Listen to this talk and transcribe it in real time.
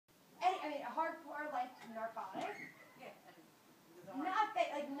hardcore like narcotic. Yeah.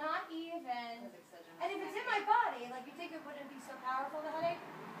 Not even. And if it's in my body, like you think it wouldn't be so powerful, the headache?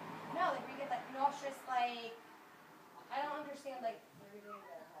 No, like we get like nauseous, like I don't understand, like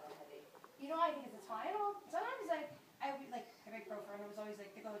you know, I think it's a Tylenol. Sometimes I would like ibuprofen. It was always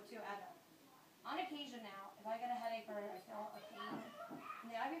like the go-to at on occasion now. If I get a headache or I feel a pain, and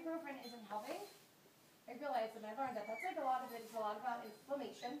the ibuprofen isn't helping, I realized and I learned that that's like a lot of it is a lot about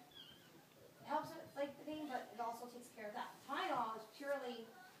inflammation.